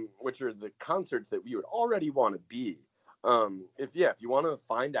 which are the concerts that we would already want to be. If you want to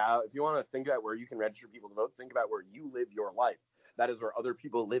find out, if you want to think about where you can register people to vote, think about where you live your life. That is where other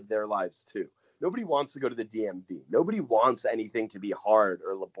people live their lives too. Nobody wants to go to the DMV. Nobody wants anything to be hard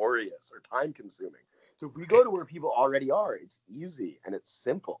or laborious or time consuming. So if we go to where people already are, it's easy and it's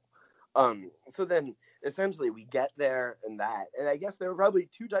simple. So then essentially we get there and I guess there are probably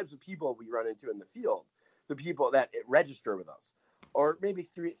 2 types of people we run into in the field. The people that register with us, or maybe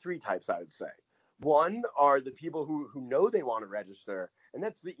three types, I would say. One are the people who know they want to register, and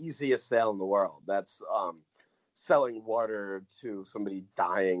that's the easiest sale in the world. That's selling water to somebody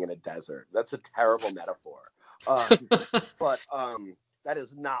dying in a desert. That's a terrible metaphor. But that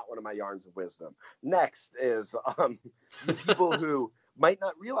is not one of my yarns of wisdom. Next is the people who might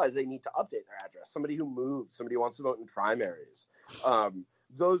not realize they need to update their address. Somebody who moved, somebody who wants to vote in primaries.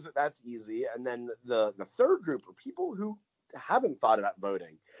 That's easy. And then the third group are people who haven't thought about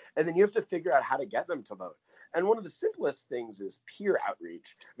voting. And then you have to figure out how to get them to vote. And one of the simplest things is peer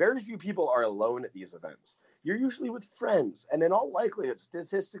outreach. Very few people are alone at these events. You're usually with friends. And in all likelihood,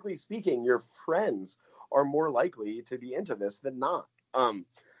 statistically speaking, your friends are more likely to be into this than not.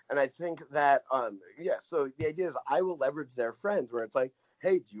 And I think that, so the idea is I will leverage their friends where it's like,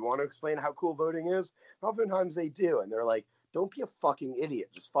 hey, do you want to explain how cool voting is? And oftentimes they do. And they're like, don't be a fucking idiot.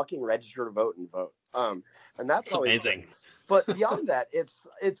 Just fucking register to vote and vote. And that's always amazing. But beyond that, it's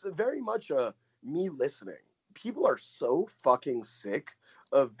very much me listening. People are so fucking sick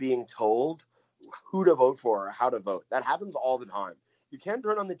of being told who to vote for or how to vote. That happens all the time. You can't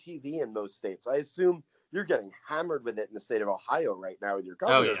turn on the TV in most states. I assume you're getting hammered with it in the state of Ohio right now with your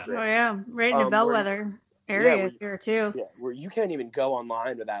governor. Oh yeah, right in the bellwether area here too. Yeah, where you can't even go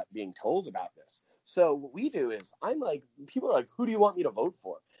online without being told about this. So what we do is I'm like, people are like, who do you want me to vote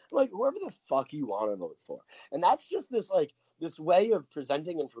for? I'm like, whoever the fuck you want to vote for. And that's just this way of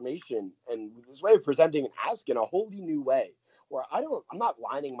presenting information and this way of presenting and asking a wholly new way where I'm not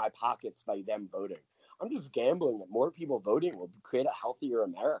lining my pockets by them voting. I'm just gambling that more people voting will create a healthier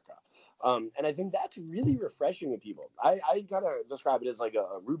America. And I think that's really refreshing to people. I kind of describe it as like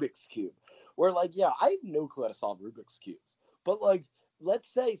a Rubik's Cube where I have no clue how to solve Rubik's Cubes. But let's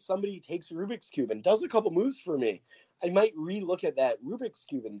say somebody takes a Rubik's Cube and does a couple moves for me. I might relook at that Rubik's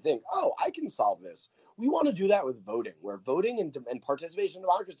Cube and think, oh, I can solve this. We want to do that with voting, where voting and participation in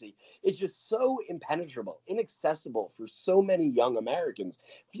democracy is just so impenetrable, inaccessible for so many young Americans,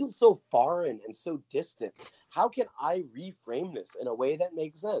 feels so foreign and so distant. How can I reframe this in a way that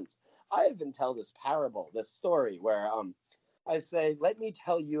makes sense? I even tell this parable, this story where I say, let me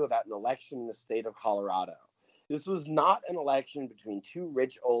tell you about an election in the state of Colorado. This was not an election between two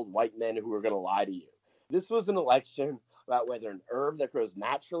rich old white men who were going to lie to you. This was an election about whether an herb that grows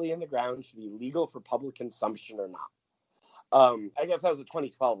naturally in the ground should be legal for public consumption or not. I guess that was a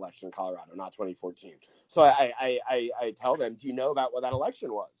 2012 election in Colorado, not 2014. So I tell them, do you know about what that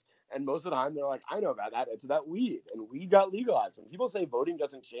election was? And most of the time they're like, I know about that. It's about weed, and weed got legalized. And people say voting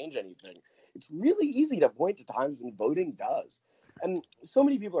doesn't change anything. It's really easy to point to times when voting does. And so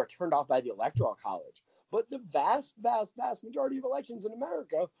many people are turned off by the Electoral College. But the vast, vast, vast majority of elections in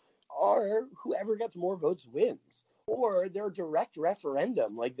America are whoever gets more votes wins. Or they're direct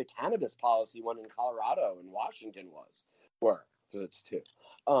referendum, like the cannabis policy one in Colorado and Washington were, because it's two.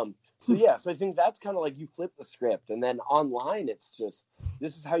 So I think that's kind of like you flip the script, and then online it's just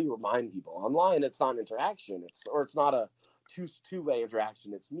this is how you remind people. Online it's not interaction, it's not a two-way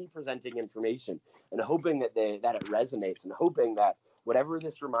interaction. It's me presenting information and hoping that it resonates, and hoping that whatever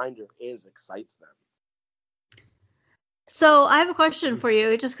this reminder is excites them. So I have a question for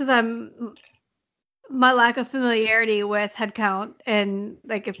you, just because my lack of familiarity with Headcount and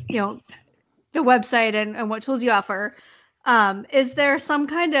like if the website and what tools you offer. Is there some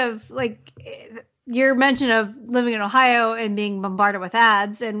kind of like your mention of living in Ohio and being bombarded with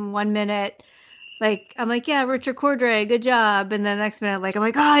ads, and 1 minute like I'm like, yeah, Richard Cordray, good job, and then the next minute like I'm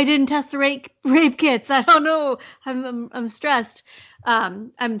like, oh, I didn't test the rape kits, I don't know, I'm stressed.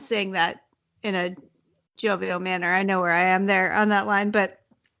 I'm saying that in a jovial manner. I know where I am there on that line, but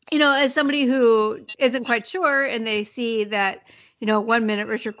as somebody who isn't quite sure, and they see that 1 minute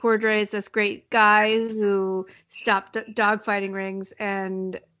Richard Cordray is this great guy who stopped dogfighting rings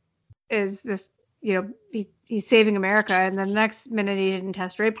and is this, he's saving America, and then the next minute he didn't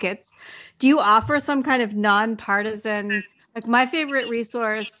test rape kits. Do you offer some kind of nonpartisan, like my favorite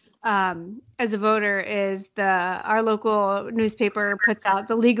resource as a voter is our local newspaper puts out,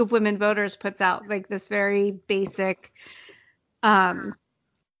 the League of Women Voters puts out like this very basic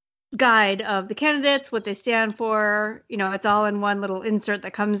guide of the candidates, what they stand for. It's all in one little insert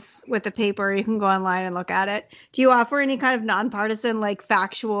that comes with the paper. You can go online and look at it. Do you offer any kind of nonpartisan, like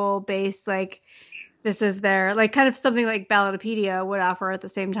factual based, like this is their, like kind of something like Ballotopedia would offer at the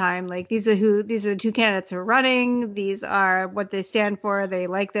same time? Like these are the two candidates who are running. These are what they stand for. They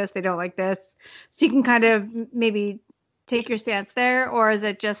like this, they don't like this. So you can kind of maybe take your stance there, or is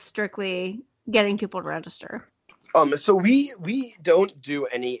it just strictly getting people to register? So we don't do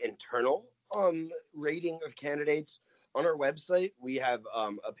any internal rating of candidates. On our website, we have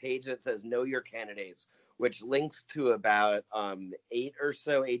a page that says Know Your Candidates, which links to about 8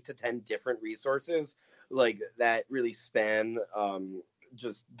 to 10 different resources like that really span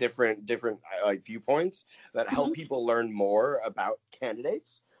just different viewpoints that help people learn more about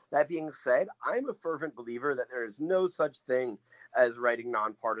candidates. That being said, I'm a fervent believer that there is no such thing as writing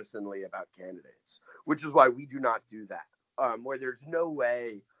nonpartisanly about candidates, which is why we do not do that, where there's no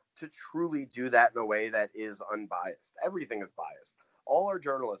way to truly do that in a way that is unbiased. Everything is biased. All our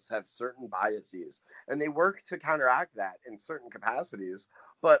journalists have certain biases, and they work to counteract that in certain capacities,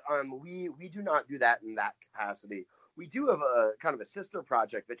 but we do not do that in that capacity. We do have a kind of a sister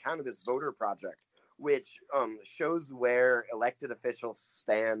project, the Cannabis Voter Project, which shows where elected officials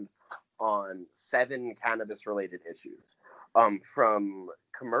stand on 7 cannabis-related issues. From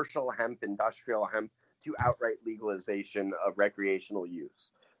commercial hemp, industrial hemp, to outright legalization of recreational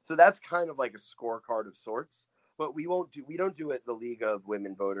use. So that's kind of like a scorecard of sorts, but we don't do it the League of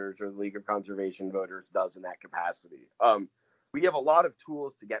Women Voters or the League of Conservation Voters does in that capacity. We have a lot of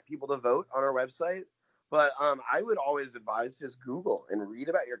tools to get people to vote on our website, but I would always advise just Google and read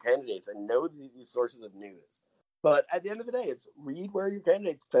about your candidates and know these sources of news. But at the end of the day, it's read where your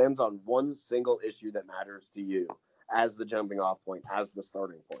candidate stands on one single issue that matters to you as the jumping off point, as the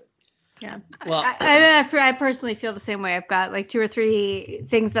starting point. Yeah. Well, I personally feel the same way. I've got like 2 or 3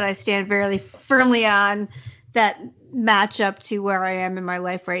 things that I stand very firmly on that match up to where I am in my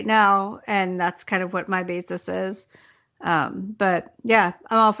life right now. And that's kind of what my basis is. But yeah,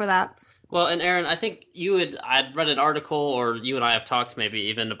 I'm all for that. Well, and Aaron, I think I'd read an article, or you and I have talked maybe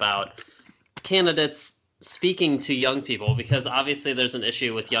even about candidates speaking to young people, because obviously there's an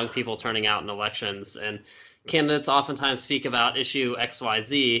issue with young people turning out in elections, and candidates oftentimes speak about issue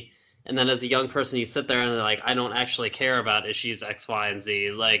XYZ, and then as a young person you sit there and they're like, I don't actually care about issues X, Y, and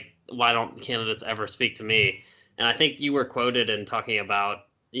Z. Like, why don't candidates ever speak to me? And I think you were quoted in talking about,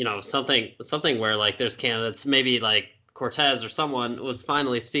 something where like there's candidates, maybe like Cortez or someone was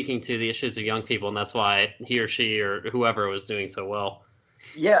finally speaking to the issues of young people, and that's why he or she or whoever was doing so well.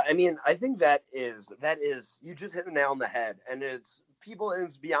 Yeah, I mean, I think that is you just hit the nail on the head, and it's people, and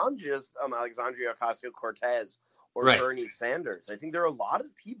it's beyond just Alexandria Ocasio-Cortez or Right. Bernie Sanders. I think there are a lot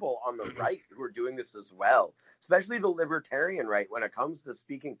of people on the right who are doing this as well, especially the libertarian right when it comes to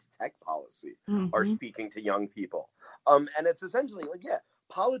speaking to tech policy or speaking to young people. And it's essentially like, yeah,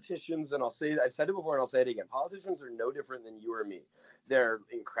 politicians, and I've said it before and I'll say it again, politicians are no different than you or me. They're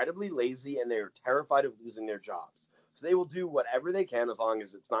incredibly lazy and they're terrified of losing their jobs. So they will do whatever they can as long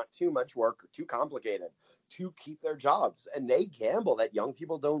as it's not too much work or too complicated to keep their jobs. And they gamble that young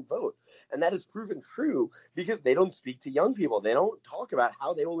people don't vote. And that is proven true because they don't speak to young people. They don't talk about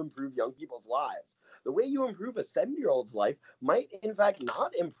how they will improve young people's lives. The way you improve a 70-year-old's life might, in fact,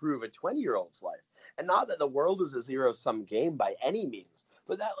 not improve a 20-year-old's life. And not that the world is a zero-sum game by any means,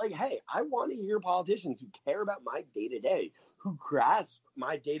 but that, like, hey, I want to hear politicians who care about my day-to-day, who grasp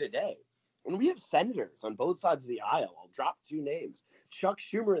my day-to-day. And we have senators on both sides of the aisle. I'll drop two names, Chuck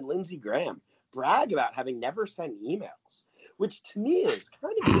Schumer and Lindsey Graham, brag about having never sent emails, which to me is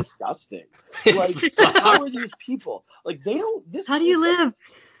kind of disgusting. Like, how are these people? Like, they don't. This. How do you live?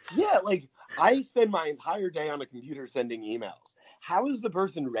 Yeah, like, I spend my entire day on a computer sending emails. How is the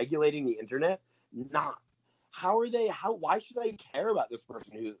person regulating the internet not? How are they? Why should I care about this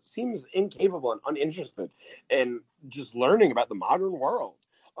person who seems incapable and uninterested in just learning about the modern world?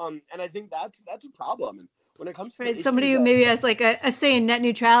 And I think that's a problem. And when it comes to somebody who maybe has like a say in net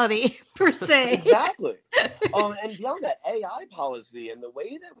neutrality per se. Exactly. And beyond that, AI policy and the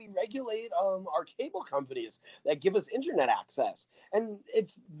way that we regulate our cable companies that give us internet access, and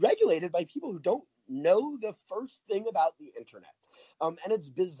it's regulated by people who don't know the first thing about the internet. And it's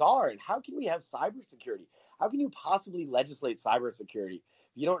bizarre. And how can we have cybersecurity? How can you possibly legislate cybersecurity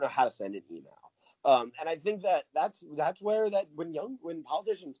if you don't know how to send an email? And I think that's where when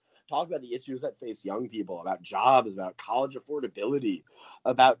politicians talk about the issues that face young people, about jobs, about college affordability,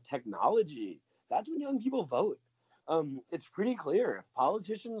 about technology, that's when young people vote. It's pretty clear. If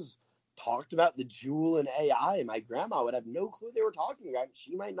politicians talked about the jewel in AI, my grandma would have no clue they were talking about, and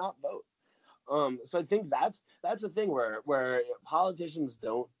she might not vote. So I think that's a thing where politicians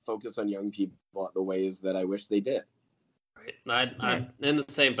don't focus on young people the ways that I wish they did. Right. I'm in the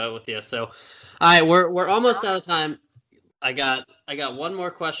same boat with you. So, all right, we're almost out of time. I got one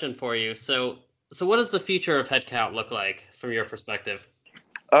more question for you. So what does the future of Headcount look like from your perspective?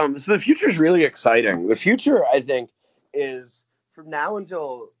 So the future is really exciting. The future, I think, is from now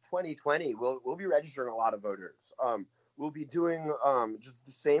until 2020, we'll be registering a lot of voters. We'll be doing just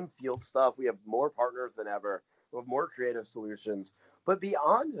the same field stuff. We have more partners than ever. We'll have more creative solutions. But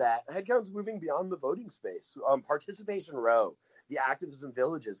beyond that, Headcount's moving beyond the voting space. Participation Row, the activism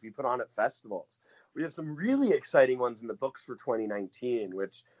villages we put on at festivals. We have some really exciting ones in the books for 2019,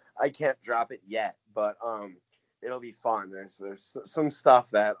 which I can't drop it yet, but it'll be fun. There's some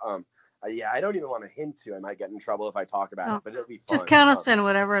stuff that I don't even want to hint to. I might get in trouble if I talk about it, but it'll be fun. Just count us in,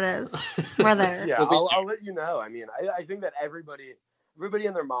 whatever it is. We're there. Yeah, I'll let you know. I mean, I think that everybody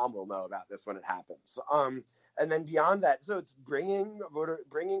and their mom will know about this when it happens. And then beyond that, so it's bringing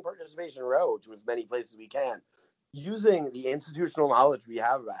Participation Row to as many places as we can, using the institutional knowledge we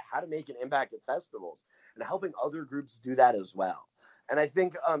have about how to make an impact at festivals and helping other groups do that as well. And I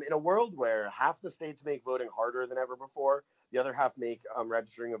think in a world where half the states make voting harder than ever before, the other half make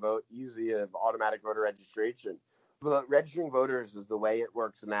registering a vote easy of automatic voter registration. But registering voters is the way it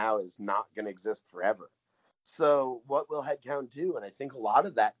works now is not going to exist forever. So what will Headcount do? And I think a lot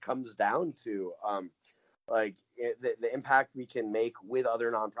of that comes down to the impact we can make with other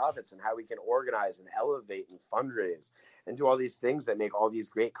nonprofits and how we can organize and elevate and fundraise and do all these things that make all these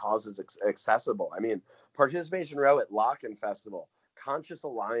great causes accessible. I mean, Participation Row at Lock-In Festival. Conscious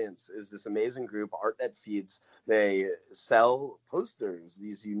Alliance is this amazing group, Art That Feeds. They sell posters,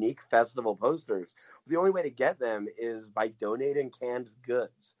 these unique festival posters. The only way to get them is by donating canned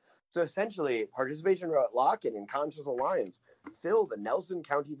goods. So essentially, Participation Row at Lock-In and Conscious Alliance fill the Nelson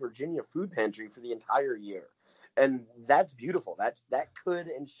County, Virginia food pantry for the entire year. And that's beautiful. That could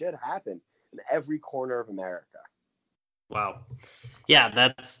and should happen in every corner of America. Wow. Yeah,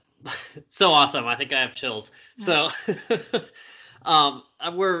 that's so awesome. I think I have chills. So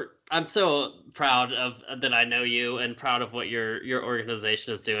I'm so proud of that I know you and proud of what your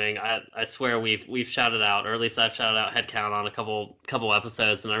organization is doing. I swear we've shouted out, or at least I've shouted out Headcount on a couple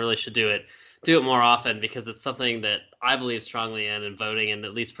episodes, and I really should do it more often because it's something that I believe strongly in voting and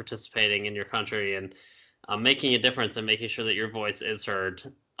at least participating in your country and making a difference and making sure that your voice is heard.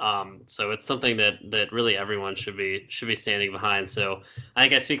 So it's something that really everyone should be standing behind. So I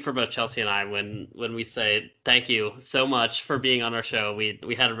think I speak for both Chelsea and I when we say thank you so much for being on our show.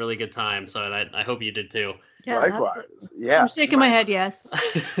 We had a really good time. So I hope you did too. Yeah, likewise. Yeah, I'm shaking my head. Yes.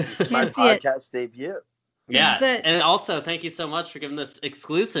 My podcast debut. Yeah, That's it. and also thank you so much for giving this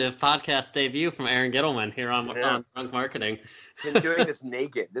exclusive podcast debut from Aaron Gittleman here on Drunk Marketing. Been doing this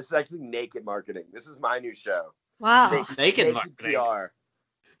naked. This is actually naked marketing. This is my new show. Wow. Naked marketing.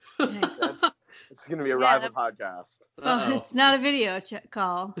 PR. Nice. It's going to be a Yeah, rival podcast. Oh, it's not a video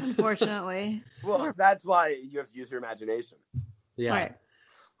call, unfortunately. Well, that's why you have to use your imagination. Yeah. Right.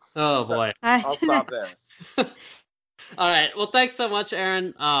 Oh boy. I'll stop there. All right. Well, thanks so much,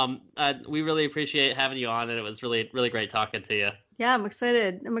 Aaron. We really appreciate having you on, and it was really, really great talking to you. Yeah, I'm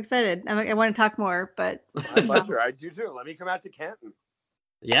excited. I want to talk more, but My pleasure. I do too. Let me come out to Canton.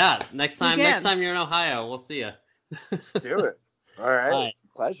 Yeah. Next time can. you're in Ohio, we'll see you. Do it. All right. All right.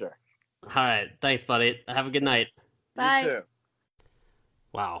 Pleasure. All right. Thanks, buddy. Have a good night. bye. You too.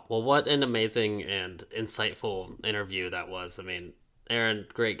 Wow. Well, what an amazing and insightful interview that was. I mean, Aaron,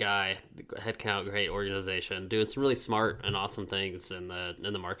 great guy, Headcount, great organization, doing some really smart and awesome things in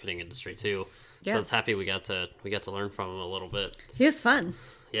the marketing industry too. Yeah. So I was happy we got to learn from him a little bit. He was fun.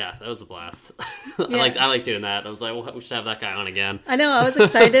 Yeah, that was a blast. Yeah. I like doing that. I was like, well, we should have that guy on again. I know. I was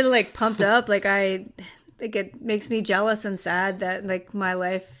excited, like pumped up. Like it makes me jealous and sad that like my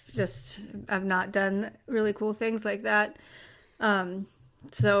life I've not done really cool things like that.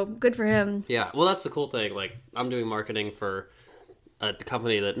 So good for him. Yeah, well, that's the cool thing. Like, I'm doing marketing for a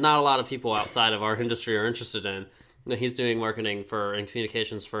company that not a lot of people outside of our industry are interested in. And he's doing marketing and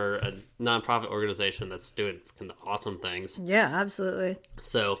communications for a nonprofit organization that's doing kind of awesome things. Yeah, absolutely.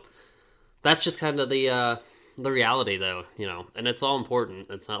 So that's just kind of the reality, though, and it's all important.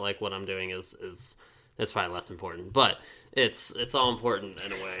 It's not like what I'm doing is it's probably less important, but it's all important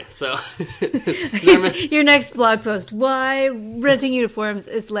in a way. So Your next blog post: why renting uniforms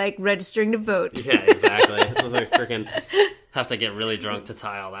is like registering to vote. yeah, exactly. I freaking have to get really drunk to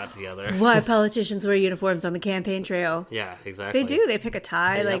tie all that together. Why politicians wear uniforms on the campaign trail. Yeah, exactly. They do. They pick a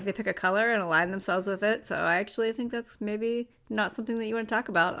tie, Yeah. like they pick a color and align themselves with it. So I actually think that's maybe not something that you want to talk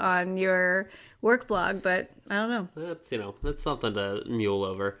about on your work blog, but I don't know. It's something to mule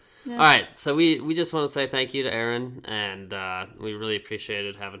over. Yeah. All right, so we just want to say thank you to Aaron, and we really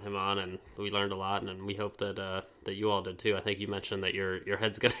appreciated having him on, and we learned a lot, and we hope that you all did too. I think you mentioned that your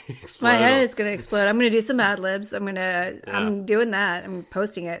head's gonna explode. My head is gonna explode. I'm gonna do some ad libs. I'm doing that. I'm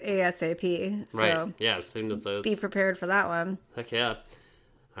posting it ASAP. So right. Yeah, as soon as those. Be prepared for that one. Heck yeah.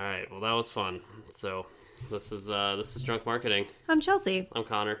 All right. Well, that was fun. So this is Drunk Marketing. I'm Chelsea. I'm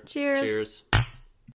Connor. Cheers. Cheers.